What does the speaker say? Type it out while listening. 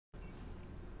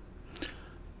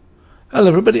Hello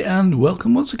everybody and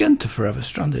welcome once again to Forever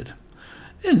Stranded.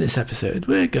 In this episode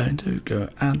we're going to go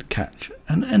and catch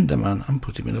an Enderman and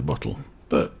put him in a bottle,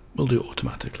 but we'll do it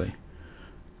automatically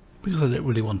because I don't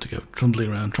really want to go trundling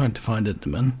around trying to find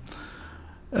Endermen.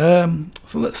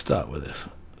 So let's start with this.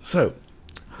 So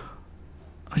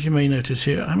as you may notice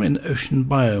here, I'm in ocean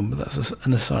biome, but that's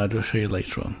an aside I'll show you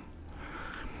later on.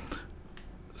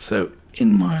 So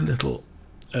in my little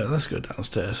let's go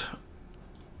downstairs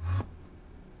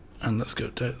and let's go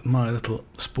to my little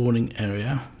spawning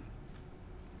area.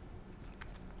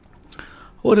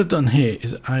 What I've done here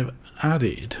is I've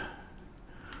added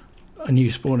a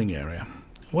new spawning area.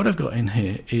 What I've got in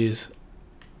here is,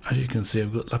 as you can see,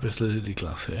 I've got lapis lazuli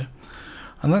glass here,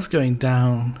 and that's going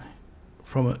down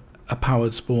from a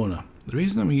powered spawner. The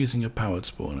reason I'm using a powered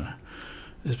spawner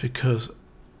is because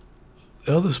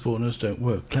the other spawners don't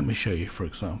work. Let me show you, for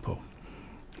example.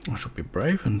 I shall be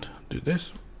brave and do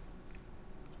this.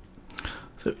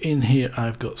 So in here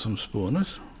I've got some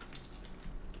spawners.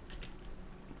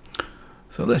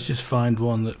 So let's just find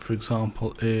one that, for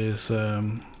example, is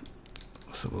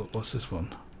what's this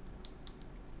one?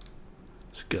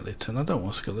 Skeleton. I don't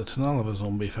want skeleton. I'll have a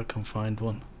zombie if I can find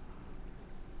one.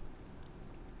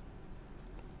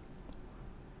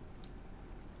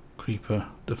 Creeper,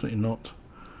 definitely not.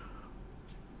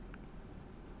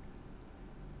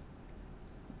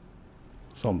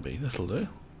 Zombie, this'll do.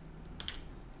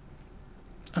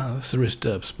 Ah, that's the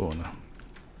disturb spawner.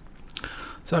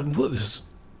 So I can put this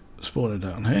spawner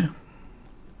down here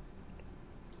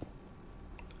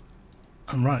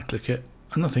and right click it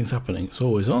and nothing's happening. It's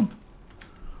always on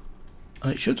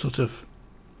and it should sort of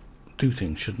do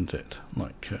things, shouldn't it?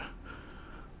 Like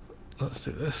let's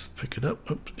do this, pick it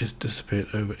up. Oops, it's disappeared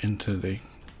over into the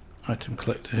item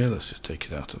collector here. Let's just take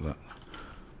it out of that.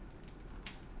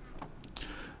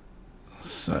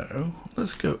 So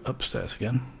let's go upstairs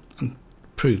again and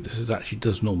prove this actually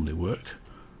does normally work.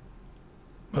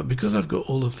 But because I've got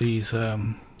all of these,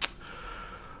 actually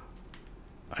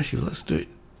let's do it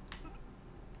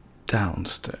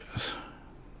downstairs.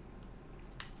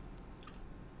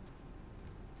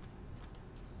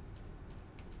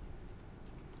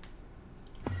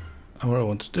 And what I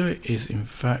want to do it is, in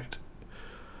fact,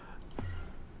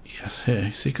 yes,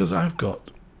 here. See, because I've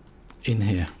got in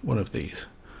here one of these,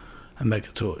 a mega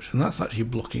torch, and that's actually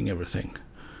blocking everything.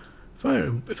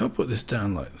 If I put this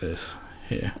down like this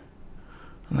here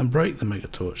and then break the mega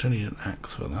torch, I need an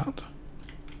axe for that.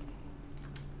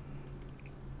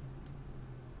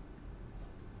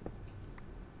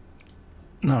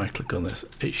 Now I click on this,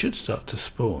 it should start to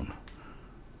spawn.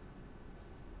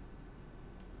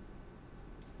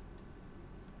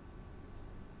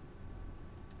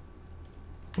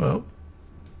 Well,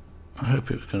 I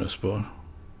hope it was going to spawn.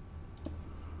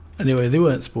 Anyway, they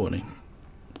weren't spawning.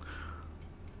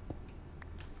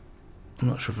 I'm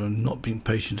not sure if I'm not being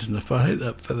patient enough, but I hit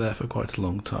that for there for quite a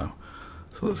long time.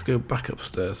 So let's go back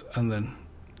upstairs and then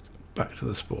back to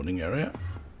the spawning area.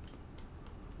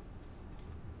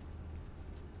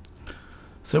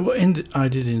 So what I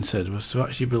did instead was to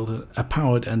actually build a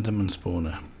powered Enderman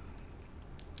spawner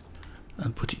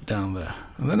and put it down there.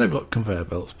 And then I've got conveyor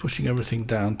belts pushing everything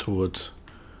down towards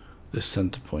this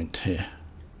center point here.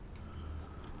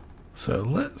 So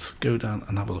let's go down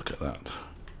and have a look at that.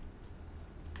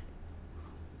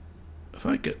 If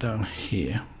I get down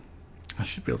here, I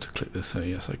should be able to click this. So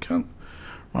yes, I can.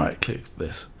 Right click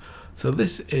this. So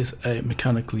this is a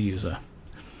mechanical user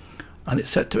and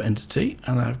it's set to entity,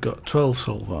 and I've got 12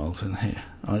 soul vials in here,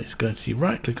 and it's going to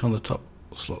right click on the top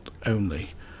slot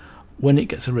only when it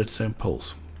gets a redstone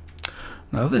pulse.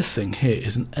 Now this thing here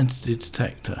is an entity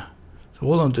detector. So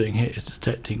all I'm doing here is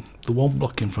detecting the one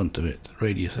block in front of it,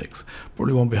 radius X,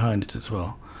 probably one behind it as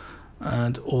well,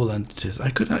 and all entities. I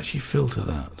could actually filter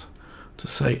that to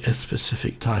say a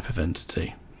specific type of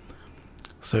entity.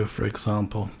 So for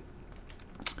example,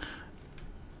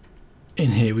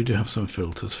 in here we do have some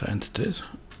filters for entities,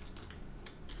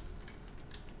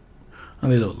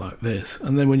 and they look like this,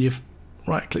 and then when you've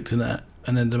right clicked in an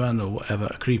Enderman or whatever,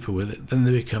 a creeper with it, then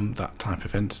they become that type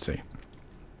of entity,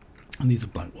 and these are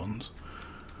blank ones.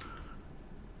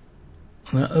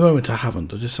 And at the moment I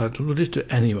haven't, I decided we'll just do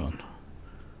anyone.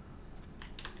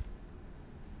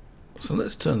 So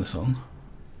let's turn this on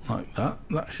like that.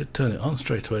 That should turn it on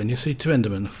straight away, and you see two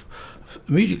Endermen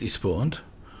immediately spawned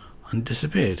and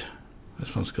disappeared.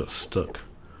 This one's got stuck.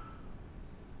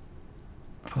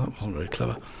 Oh, that wasn't very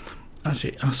clever.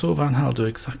 Actually, I saw Van Hal do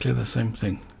exactly the same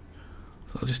thing.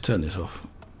 So I'll just turn this off.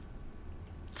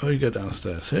 Oh, you go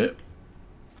downstairs here.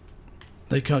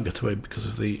 They can't get away because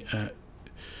of the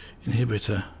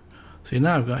inhibitor. See,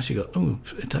 now I've actually got, oh,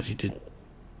 it actually did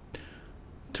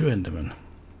 2 Endermen.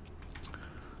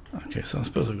 Okay, so I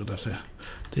suppose I'm going to have to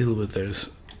deal with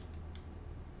those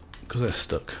because they're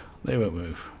stuck. They won't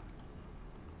move.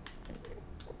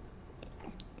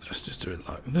 Let's just do it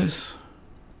like this.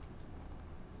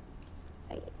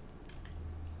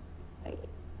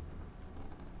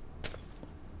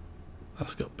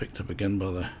 That's got picked up again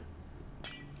by the...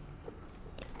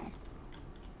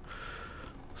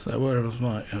 So where was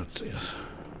my... Oh, yes.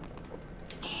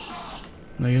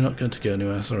 No, you're not going to go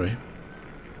anywhere, sorry.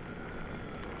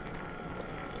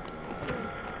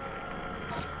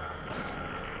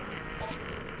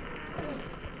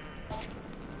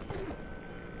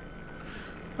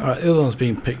 Alright, the other one's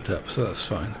being picked up, so that's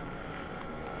fine.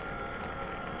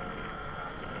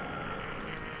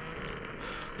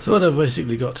 So what I've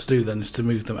basically got to do then is to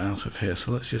move them out of here.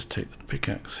 So let's just take the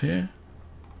pickaxe here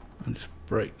and just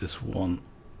break this one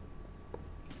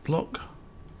block.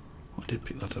 I did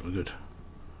pick that up good.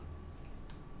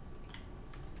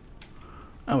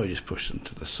 And we just push them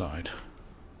to the side.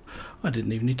 I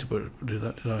didn't even need to do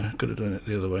that, did I? I could have done it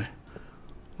the other way,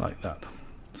 like that.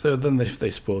 So then if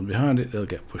they spawn behind it, they'll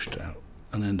get pushed out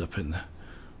and end up in there.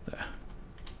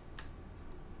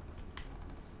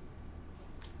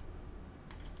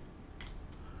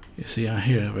 You see, I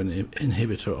here have an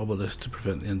inhibitor obelisk to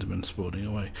prevent the Enderman spawning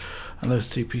away. And those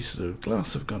 2 pieces of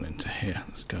glass have gone into here.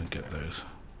 Let's go and get those.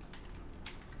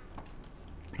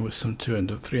 With some 3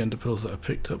 ender pearls that I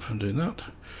picked up from doing that.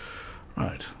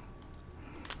 Right.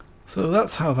 So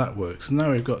that's how that works.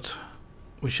 Now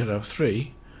we should have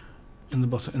 3 in the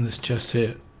bottom in this chest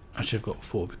here. Actually, I've got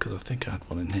 4 because I think I had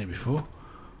one in here before.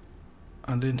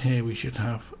 And in here we should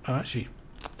have actually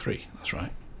 3. That's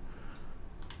right.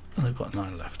 And I've got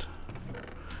 9 left.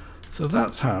 So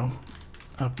that's how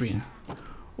I've been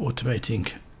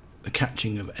automating the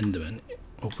catching of Endermen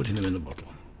or putting them in a bottle.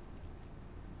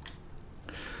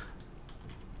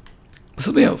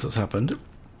 Something else that's happened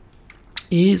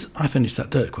is I finished that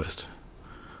dirt quest.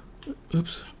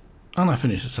 Oops. And I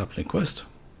finished the sapling quest.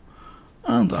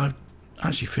 And I've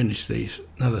actually finished these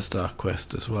Nether Star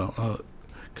quests as well,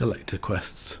 collector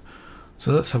quests.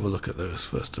 So let's have a look at those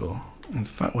first of all. In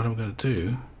fact, what I'm going to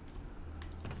do,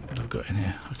 what I've got in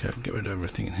here, okay, I can get rid of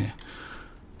everything in here,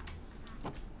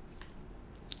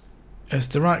 is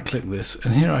to right click this,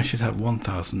 and here I should have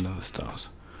 1000 Nether Stars.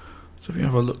 So if you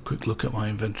have a quick look at my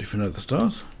inventory for Nether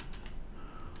Stars,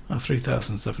 I have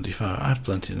 3075. I have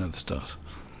plenty of Nether Stars.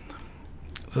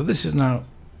 So this is now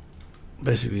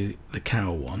basically the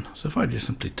cow one. So if I just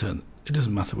simply turn, it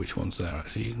doesn't matter which one's there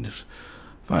actually, you can just,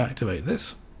 if I activate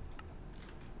this,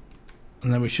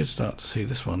 and then we should start to see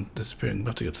this one disappearing. We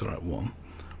have to go to the right one.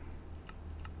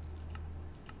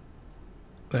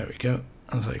 There we go.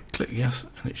 As I click yes,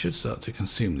 and it should start to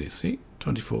consume these. See,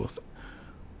 24th,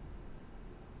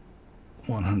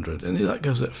 100, and that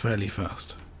goes up fairly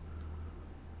fast.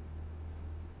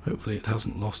 Hopefully it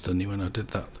hasn't lost any when I did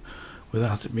that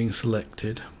without it being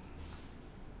selected.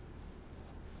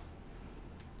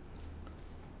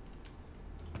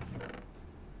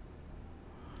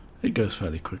 It goes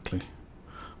fairly quickly,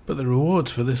 but the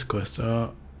rewards for this quest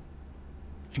are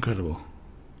incredible.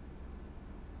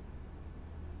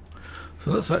 So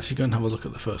let's actually go and have a look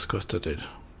at the first quest I did.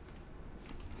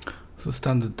 So the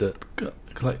standard dirt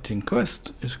collecting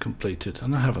quest is completed,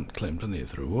 and I haven't claimed any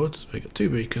of the rewards. We got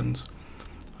 2 beacons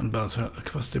and balance out the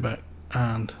capacity back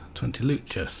and 20 loot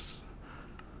chests.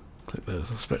 Click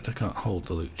those. I suspect I can't hold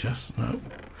the loot chests. No.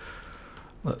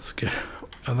 Let's go.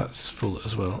 Oh, that's full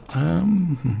as well.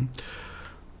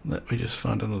 Let me just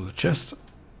find another chest.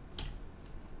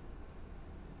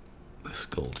 This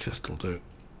gold chest will do.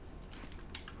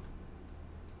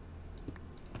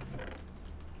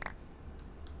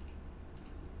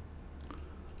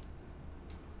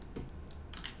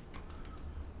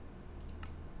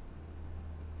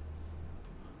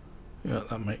 Yeah,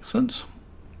 that makes sense.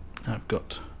 I've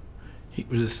got heat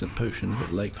resistant potion, a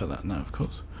bit late for that now of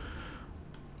course.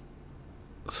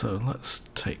 So let's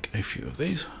take a few of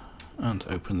these and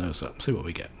open those up, see what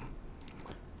we get.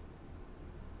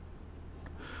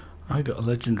 I got a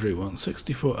legendary one,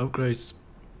 64 upgrades,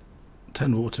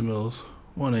 10 watermills,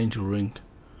 1 angel ring.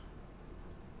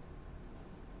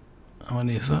 How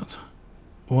many is that?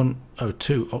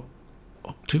 2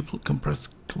 compressed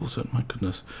cobblestone, my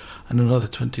goodness, and another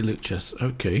 20 loot chests.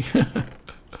 Okay.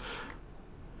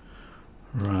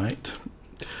 Right,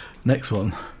 next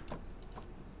one.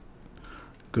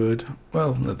 Good.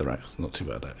 Well, netherrack's not too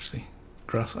bad actually.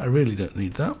 Grass, I really don't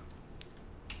need that.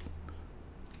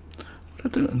 What I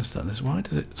don't understand is why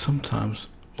does it sometimes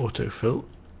autofill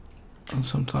and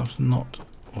sometimes not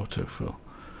autofill.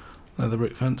 Nether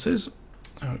brick fences.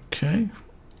 Okay,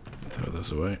 throw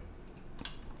those away.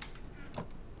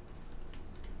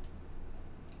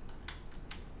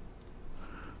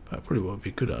 But probably what would be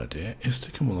a good idea is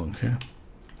to come along here.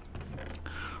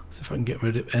 See if I can get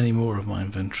rid of any more of my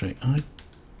inventory. I'll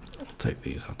take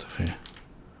these out of here.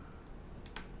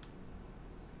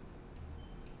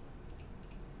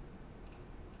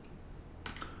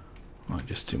 Right,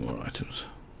 just 2 more items.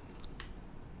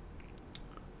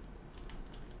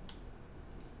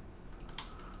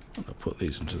 I'll put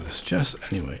these into this chest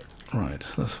anyway. Right,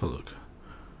 let's have a look.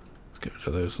 Let's get rid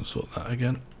of those and sort that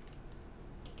again.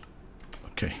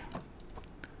 Okay.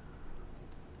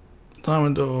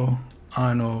 Diamond ore,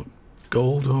 iron ore,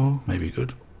 gold ore, maybe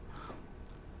good.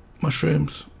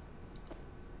 Mushrooms.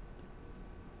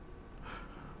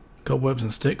 Cobwebs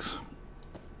and sticks.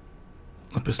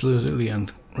 Lapis lazuli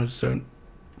and redstone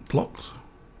blocks.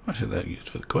 Actually, they're used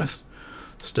for the quest.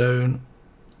 Stone.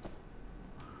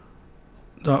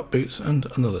 Dark boots and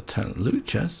another 10 loot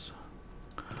chests.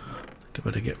 I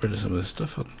better get rid of some of this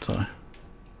stuff, hadn't I?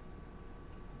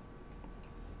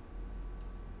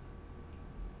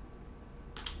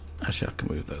 Actually, I can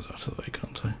move those out of the way,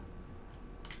 can't I?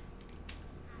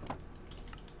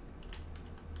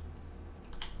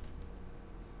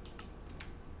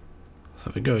 Let's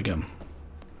have a go again.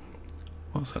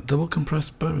 What's that? Double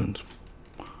compressed bones.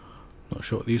 Not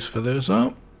sure what the use for those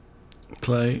are.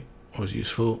 Clay was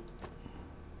useful.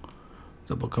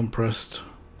 Double compressed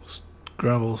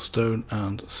gravel, stone,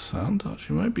 and sand.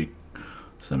 Actually,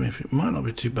 it might not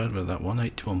be too bad with that one.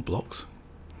 81 blocks.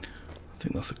 I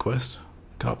think that's a quest.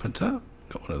 Carpenter.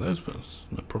 Got one of those, but it's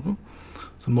no problem.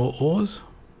 Some more ores.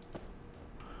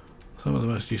 Some of the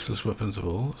most useless weapons of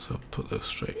all. So I'll put those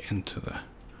straight into there.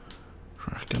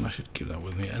 I reckon I should keep that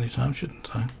with me at any time,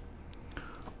 shouldn't I?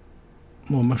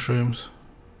 More mushrooms.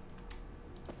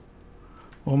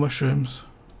 More mushrooms.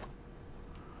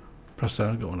 Presser,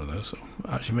 I got one of those. So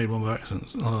I actually made one by accident.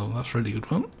 Oh, that's a really good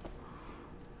one.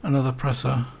 Another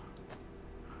presser.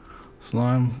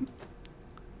 Slime.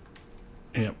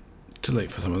 Yep, too late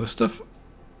for some of this stuff.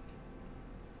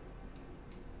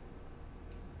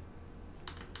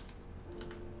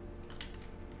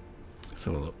 Let's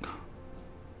have a look.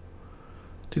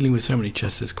 Dealing with so many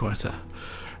chests is quite a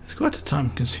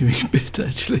time-consuming bit,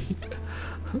 actually.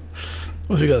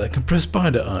 What have we got there? Compressed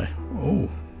spider eye. Oh,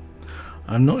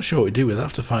 I'm not sure what we do with that. I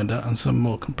have to find out. And some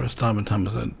more compressed diamond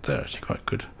hammers. They're actually quite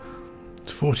good.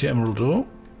 It's 40 emerald ore.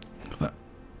 That.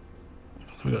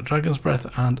 So we've got dragon's breath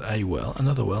and a well.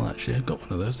 Another well, actually. I've got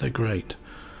one of those. They're great.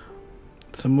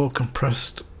 Some more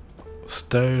compressed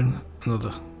stone.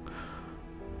 Another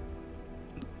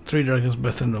 3 dragon's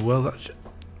breath and a well. That's.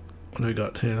 What do we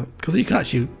got here? Because you can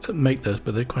actually make those,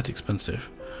 but they're quite expensive.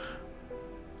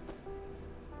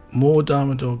 More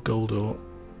diamond ore, gold ore,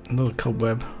 another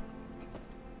cobweb,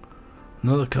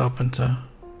 another carpenter.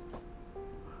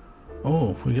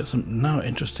 Oh, we got some now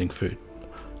interesting food.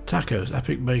 Tacos,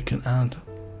 epic bacon, and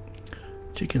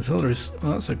chicken celery.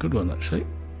 Oh, that's a good one, actually.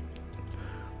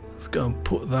 Let's go and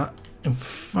put that. In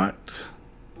fact,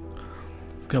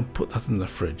 let's go and put that in the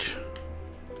fridge.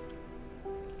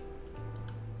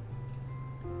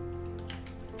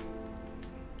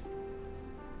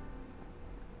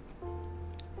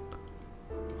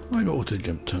 I got auto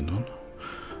jump turned on.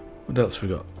 What else we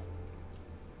got?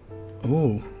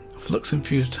 Oh, flux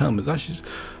infused helmet.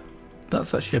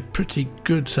 That's actually a pretty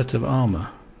good set of armor.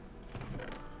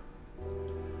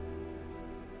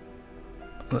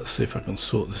 Let's see if I can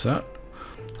sort this out.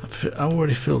 I've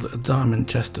already filled a diamond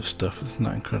chest of stuff. Isn't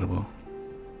that incredible?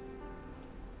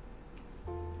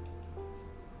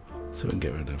 So we can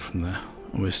get rid of it from there.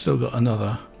 And we've still got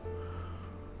another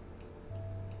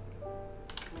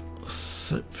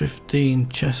 15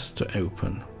 chests to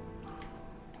open.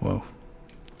 Whoa.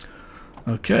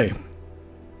 Okay.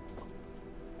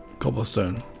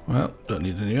 Cobblestone. Well, don't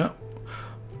need any of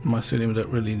that. Mycelium, don't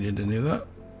really need any of that.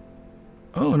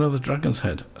 Oh, another dragon's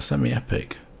head. A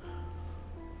semi-epic.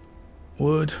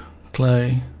 Wood,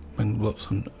 clay, and blocks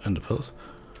and enderpearls.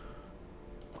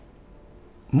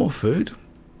 More food.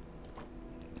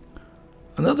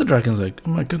 Another dragon's egg. Oh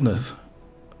my goodness.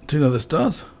 Do you know this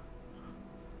does?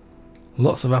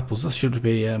 Lots of apples. This should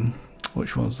be,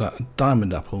 which one's that? A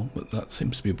diamond apple, but that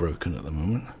seems to be broken at the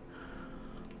moment.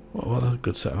 What a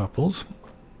good set of apples.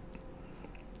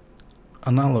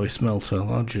 An alloy smelter,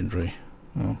 legendary.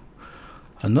 Oh.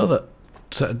 Another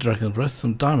set of dragon's breath,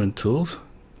 some diamond tools.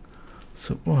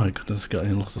 So, oh my goodness, got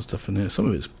lots of stuff in here. Some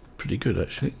of it's pretty good,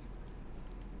 actually.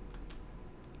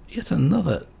 Yet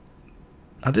another.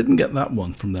 I didn't get that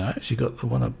one from there. I actually got the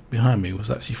one up behind me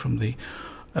was actually from the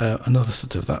another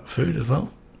set of that food as well,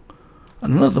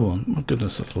 and another one. My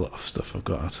goodness, that's a lot of stuff I've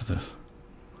got out of this,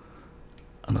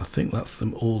 and I think that's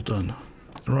them all done.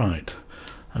 Right,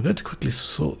 I'm going to quickly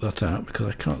sort that out because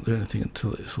I can't do anything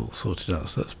until it's all sorted out.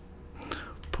 So let's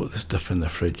put this stuff in the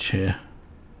fridge here.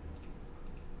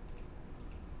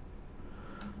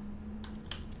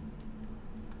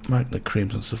 Magnet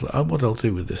creams and stuff like that. What I'll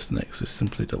do with this next is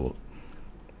simply double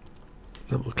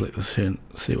click this here and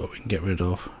see what we can get rid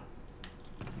of.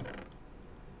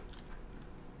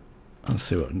 And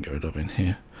see what we can get rid of in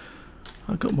here.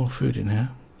 I've got more food in here.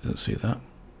 Didn't see that.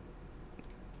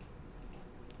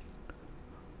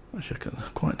 Actually, I can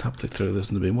quite happily throw those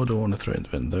in the bin. What do I want to throw in the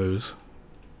bin? Those.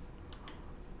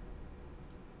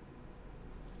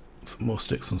 Some more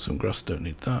sticks and some grass. Don't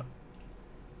need that.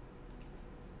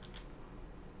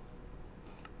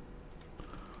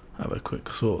 Have a quick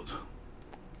sort.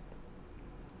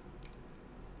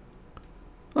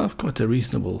 That's quite a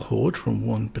reasonable hoard from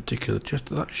one particular chest.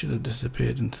 That should have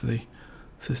disappeared into the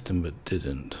system but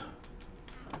didn't.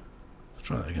 Let's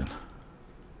try that again.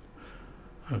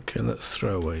 Okay, let's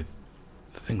throw away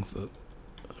the things that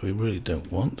we really don't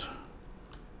want.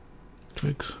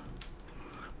 Twigs.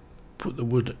 Put the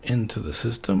wood into the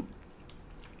system.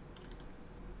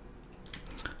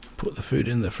 Put the food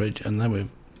in the fridge, and then we've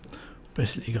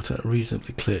basically got a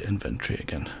reasonably clear inventory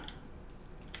again.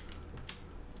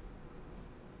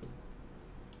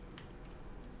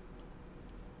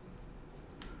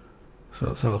 So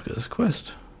let's have a look at this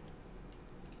quest.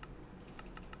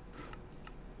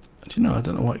 Do you know, I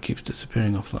don't know why it keeps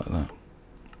disappearing off like that.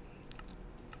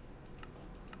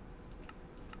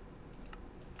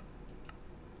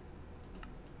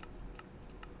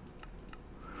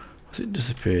 Has it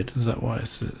disappeared? Is that why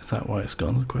it's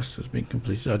gone? The quest has been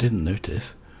completed. I didn't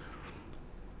notice.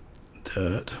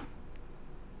 Dirt.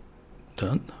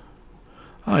 Done.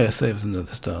 Ah, yeah, saves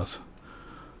another stars.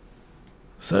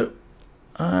 So,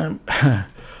 I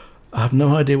have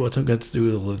no idea what I'm going to do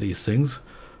with all of these things.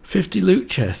 50 loot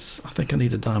chests. I think I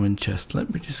need a diamond chest.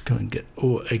 Let me just go and get,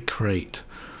 or a crate.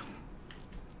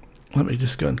 Let me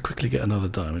just go and quickly get another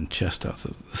diamond chest out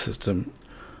of the system.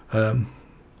 So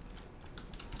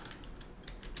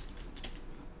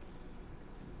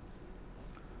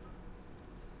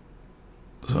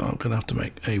I'm going to have to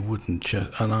make a wooden chest,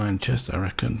 an iron chest, I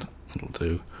reckon. It'll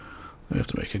do. We have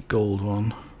to make a gold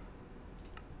one.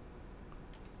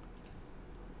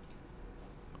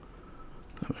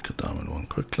 Make a diamond one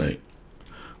quickly.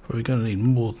 But we're going to need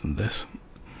more than this.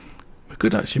 We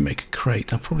could actually make a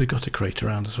crate. I've probably got a crate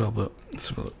around as well, but let's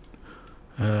have a look.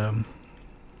 If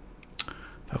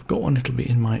I've got one, it'll be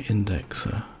in my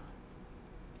indexer.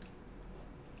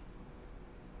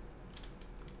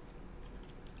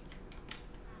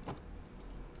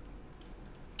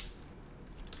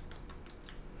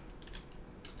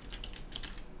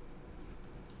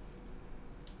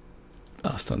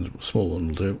 Standard small one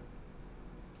will do.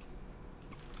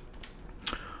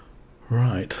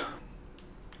 Right.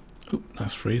 Oop,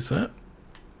 nice freeze there.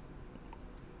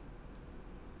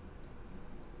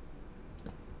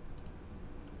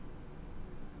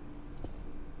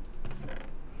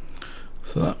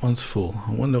 So that one's full.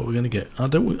 I wonder what we're going to get.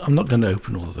 I'm not going to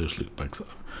open all of those loot bags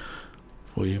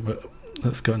for you, but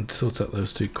let's go and sort out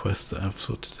those two quests that I've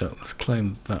sorted out. Let's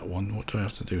claim that one. What do I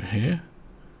have to do here?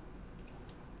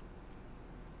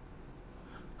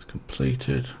 It's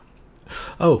completed.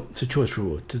 Oh, it's a choice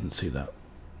reward. Didn't see that.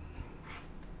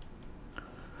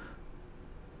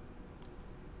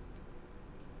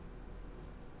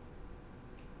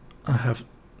 I have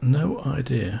no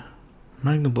idea.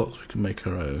 Magnum blocks we can make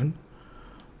our own.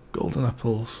 Golden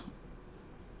apples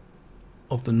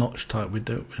of the notch type we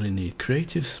don't really need.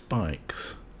 Creative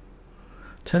spikes.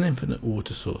 10 infinite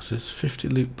water sources. 50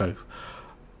 loot bags.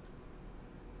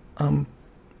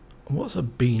 What's a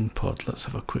bean pod? Let's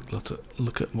have a quick look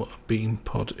at what a bean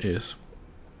pod is.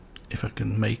 If I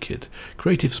can make it.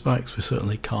 Creative spikes we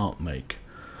certainly can't make.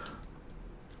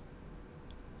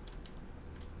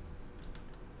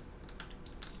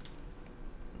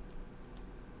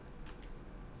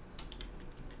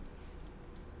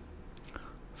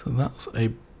 So that's a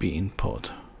bean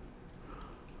pod.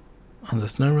 And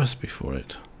there's no recipe for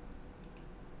it.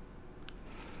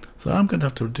 So I'm going to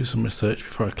have to do some research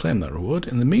before I claim that reward.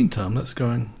 In the meantime, let's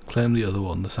go and claim the other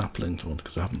one, the saplings one,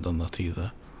 because I haven't done that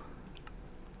either.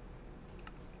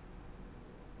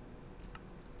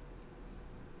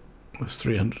 With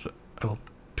 300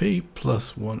 LP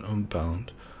plus 1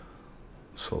 unbound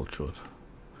soulshard.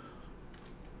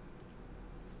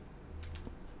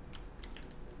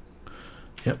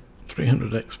 Yep,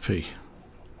 300 XP.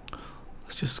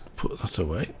 Let's just put that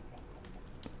away.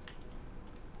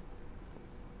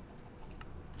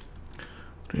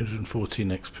 314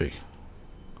 XP.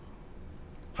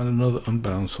 And another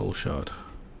unbound soul shard.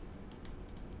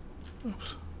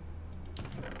 Oops.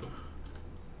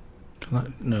 Can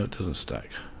I? No, it doesn't stack.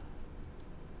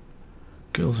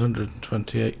 Kills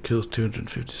 128, kills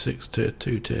 256, tier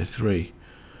 2, tier 3.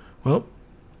 Well,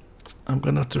 I'm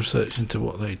going to have to research into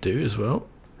what they do as well.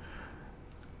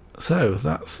 So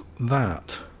that's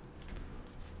that.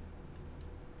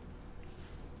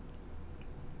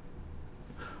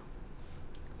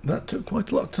 That took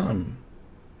quite a lot of time.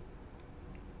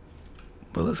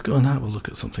 But let's go and have a look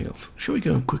at something else. Shall we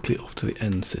go quickly off to the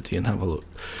end city and have a look?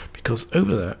 Because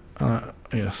over there,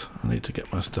 yes, I need to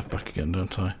get my stuff back again,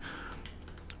 don't I?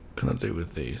 What can I do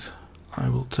with these? I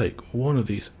will take one of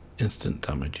these instant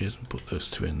damages and put those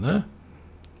two in there.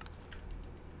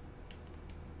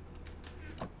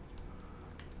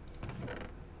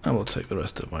 And we'll take the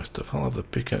rest of my stuff. I'll have the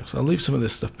pickaxe. I'll leave some of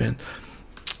this stuff behind.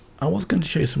 I was going to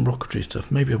show you some rocketry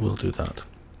stuff. Maybe I will do that.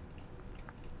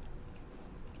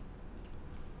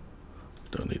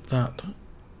 Don't need that.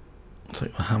 I'll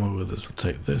take the hammer with us. We'll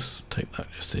take this. Take that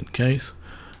just in case.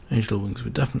 Angel wings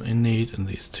we definitely need. And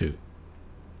these two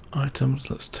items.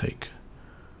 Let's take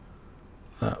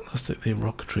that. Let's take the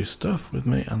rocketry stuff with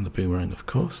me. And the boomerang, of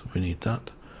course. We need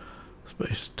that.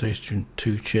 Space Station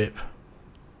 2 chip.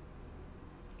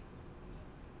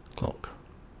 Clock.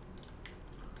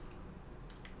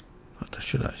 In fact, I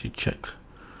should actually check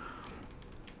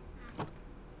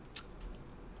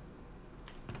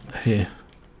here.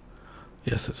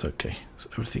 Yes, it's okay. So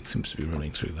everything seems to be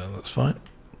running through there. That's fine.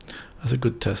 That's a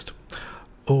good test.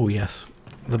 Oh yes,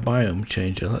 the biome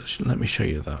changer. Let me show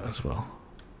you that as well.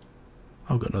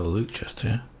 I've got another loot chest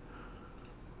here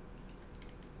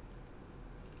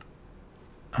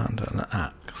and an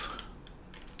axe.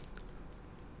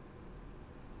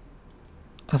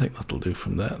 I think that'll do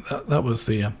from there. That was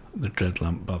the dread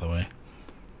lamp, by the way.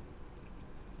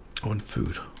 Oh, and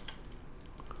food.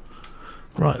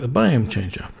 Right, the biome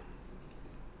changer.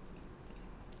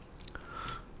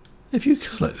 If you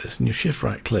select this and you shift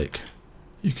right click,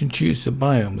 you can choose the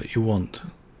biome that you want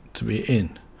to be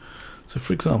in. So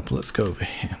for example, let's go over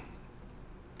here.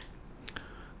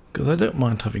 Because I don't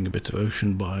mind having a bit of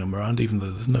ocean biome around, even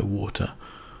though there's no water.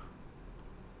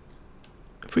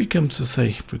 If we come to,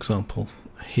 say, for example,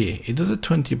 here, it does a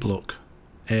 20 block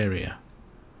area.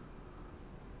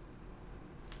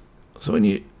 So when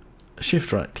you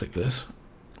shift right click this,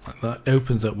 like that, it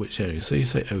opens up which area. So you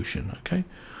say ocean, okay?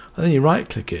 And then you right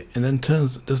click it, and then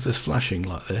does this flashing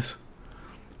like this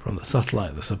from the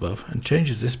satellite that's above, and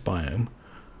changes this biome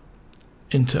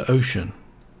into ocean.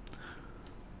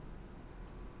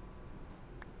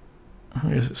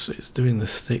 I guess it's doing the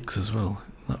sticks as well.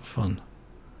 Isn't that fun?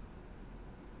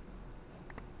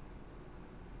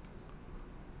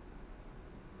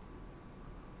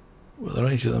 Well, the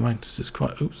range of the magnet is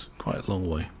quite a long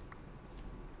way.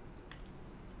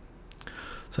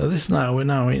 So we're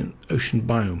now in ocean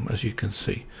biome, as you can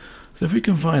see. So if we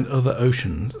can find other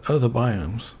oceans, other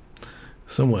biomes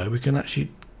somewhere, we can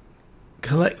actually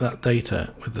collect that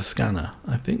data with the scanner,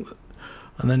 I think,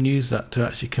 and then use that to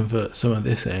actually convert some of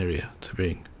this area to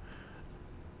being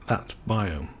that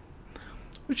biome,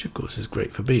 which of course is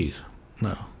great for bees.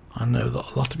 Now, I know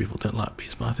that a lot of people don't like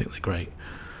bees, but I think they're great.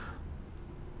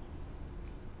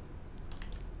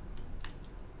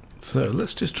 So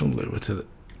let's just trundle over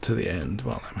to the end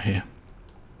while I'm here.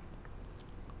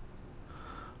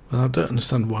 Well, I don't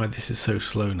understand why this is so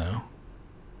slow now.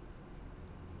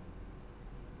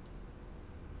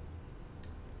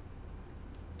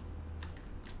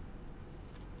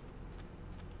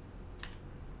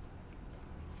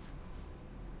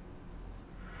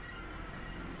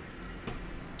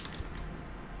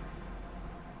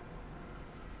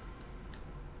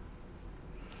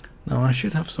 Now I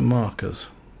should have some markers.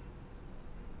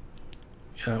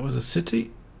 Yeah, it was a city,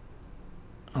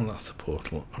 and that's the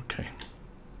portal. Okay.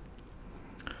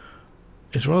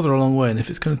 It's rather a long way, and if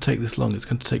it's going to take this long, it's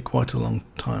going to take quite a long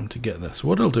time to get there. So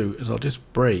what I'll do is I'll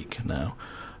just break now,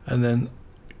 and then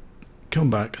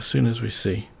come back as soon as we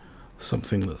see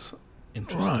something that's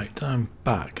interesting. Right, I'm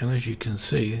back, and as you can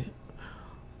see,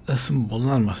 there's some more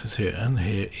landmasses here, and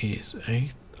here is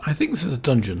I think this is a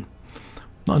dungeon.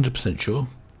 Not 100% sure.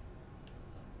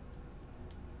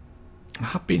 I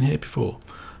have been here before.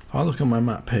 If I look on my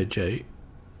map here, Jay,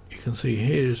 you can see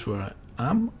here's where I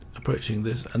am approaching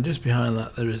this, and just behind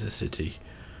that there is a city.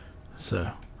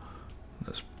 So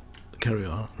let's carry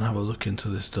on and have a look into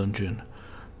this dungeon.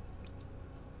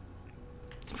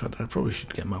 In fact, I probably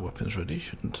should get my weapons ready,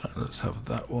 shouldn't I? Let's have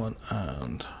that one,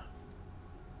 and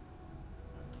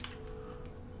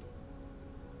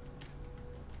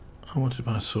I wanted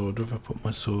my sword. Where have I put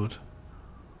my sword?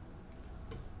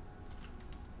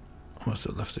 I must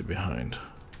have left it behind.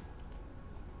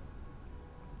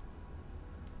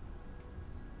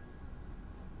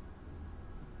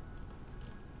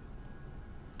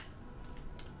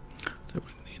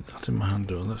 That's in my hand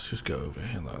door. Let's just go over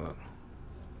here like that.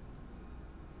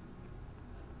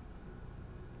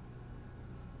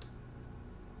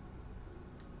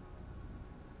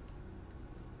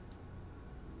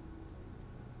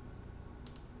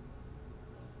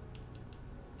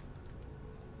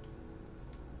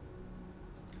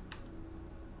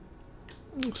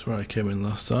 That's where I came in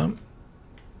last time.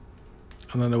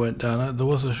 And then I went down. There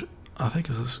was I think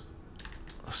it's a...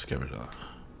 Let's get rid of that.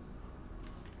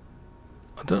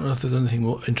 I don't know if there's anything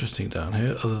more interesting down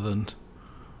here other than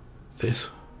this.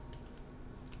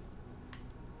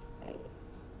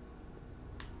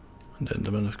 And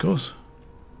Endermen, of course.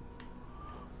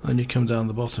 Then you come down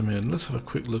the bottom here, and let's have a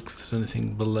quick look if there's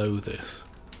anything below this.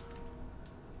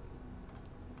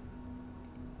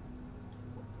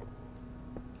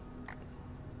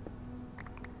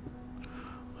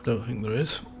 I don't think there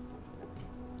is.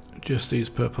 Just these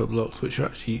purple blocks, which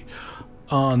actually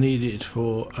are needed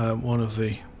for one of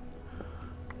the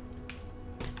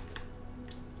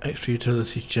extra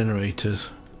utility generators.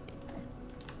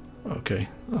 Okay,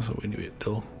 that's what we need a bit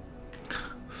dull.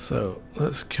 So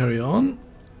let's carry on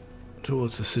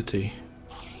towards the city.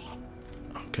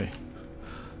 Okay,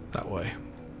 that way.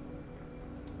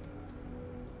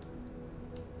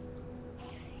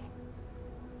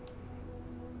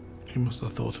 He must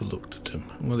have thought I looked at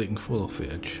him. Well, he can fall off the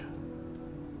edge.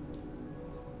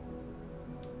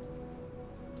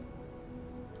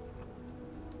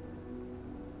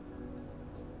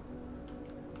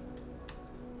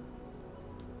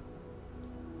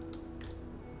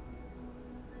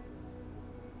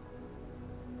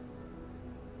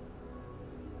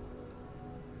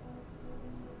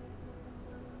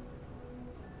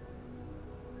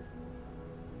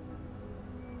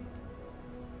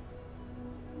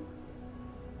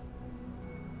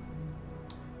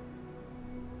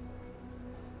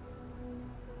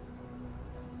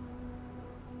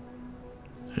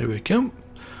 Here we come.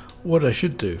 What I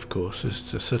should do, of course, is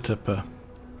to set up a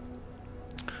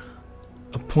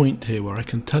point here where I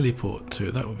can teleport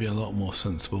to. That would be a lot more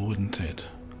sensible, wouldn't it?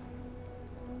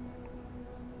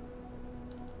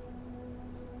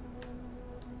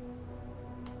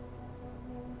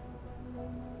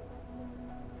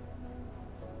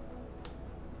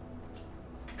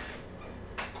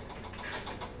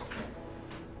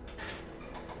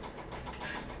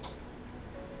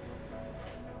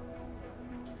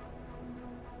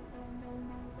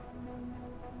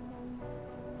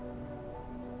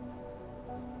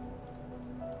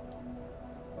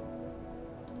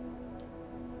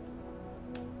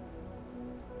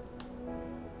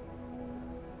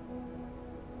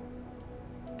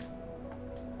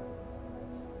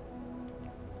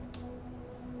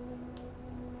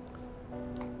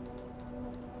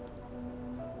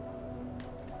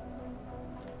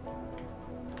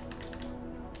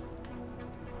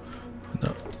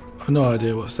 No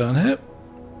idea what's down here.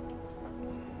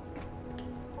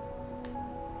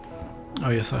 Oh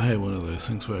yes, I hear one of those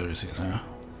things. Where is it now?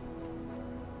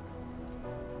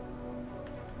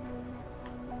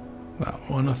 That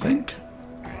one, I think.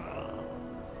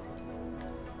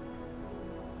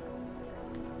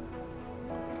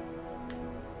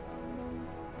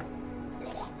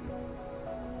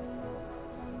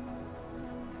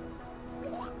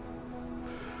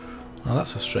 Now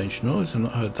that's a strange noise. I've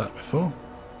not heard that before.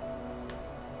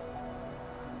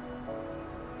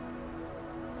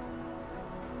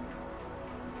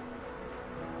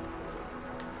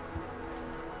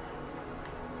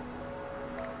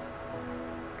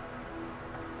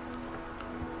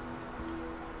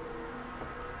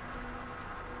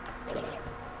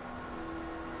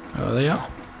 Oh, they are.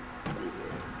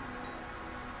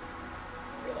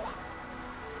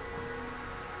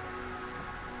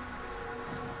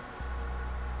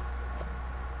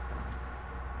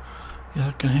 Yes,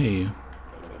 I can hear you.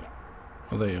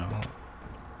 Oh, there you are.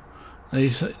 Now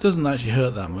it doesn't actually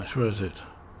hurt that much, where is it?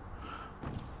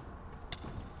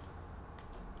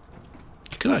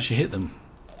 You can actually hit them.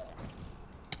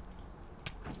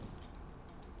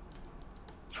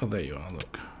 Oh, there you are,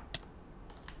 look.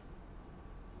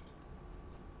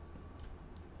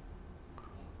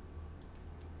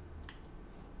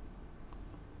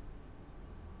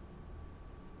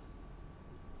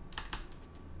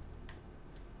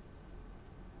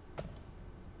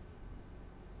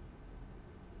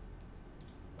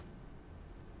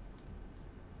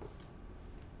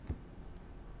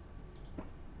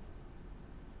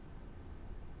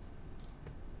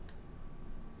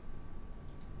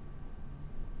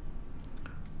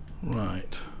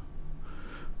 Right.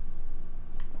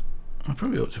 I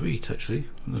probably ought to eat, actually,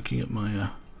 looking at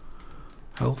my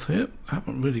health here. I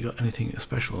haven't really got anything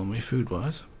special on me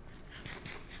food-wise.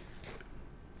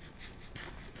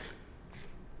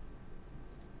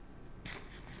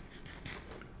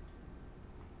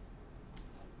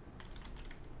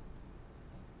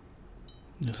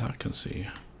 Yes, I can see.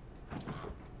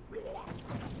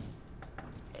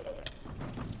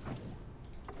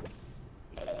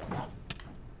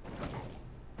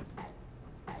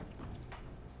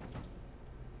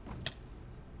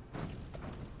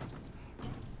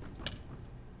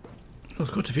 There's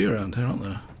quite a few around here, aren't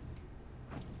there?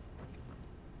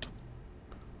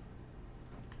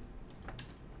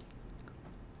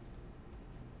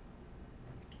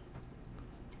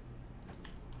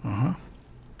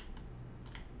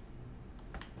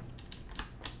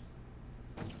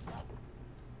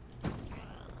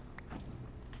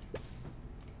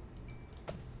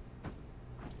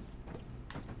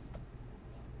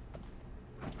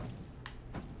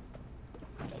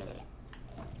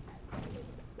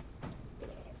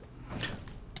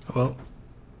 Well,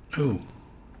 so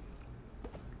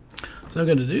what I'm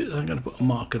going to do is I'm going to put a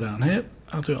marker down here.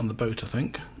 I'll do it on the boat, I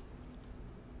think.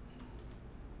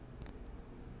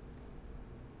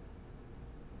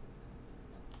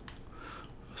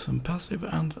 Some passive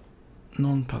and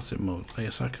non-passive mode.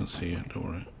 Yes, I can see it, don't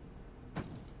worry.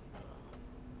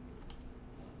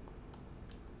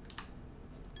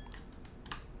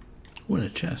 Oh, in a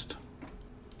chest.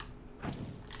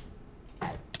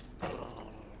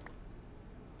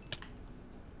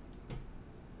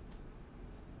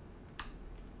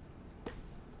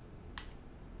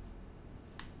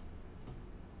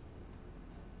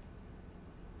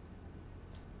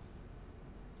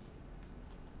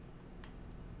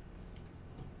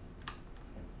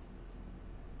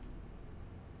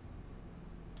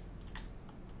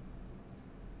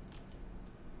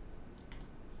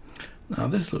 Now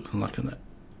this looks like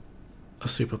a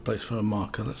super place for a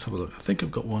marker. Let's have a look. I think I've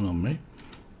got one on me.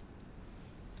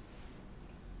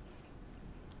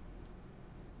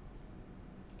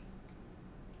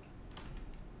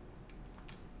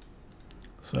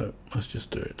 So let's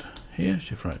just do it here.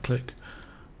 Shift right click,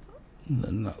 and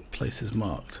then that place is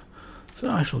marked. So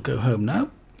I shall go home now.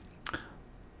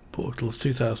 Portal's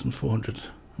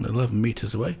 2,411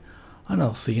 meters away, and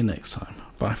I'll see you next time.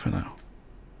 Bye for now.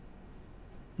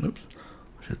 Oops.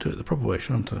 I should do it the proper way,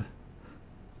 shouldn't I?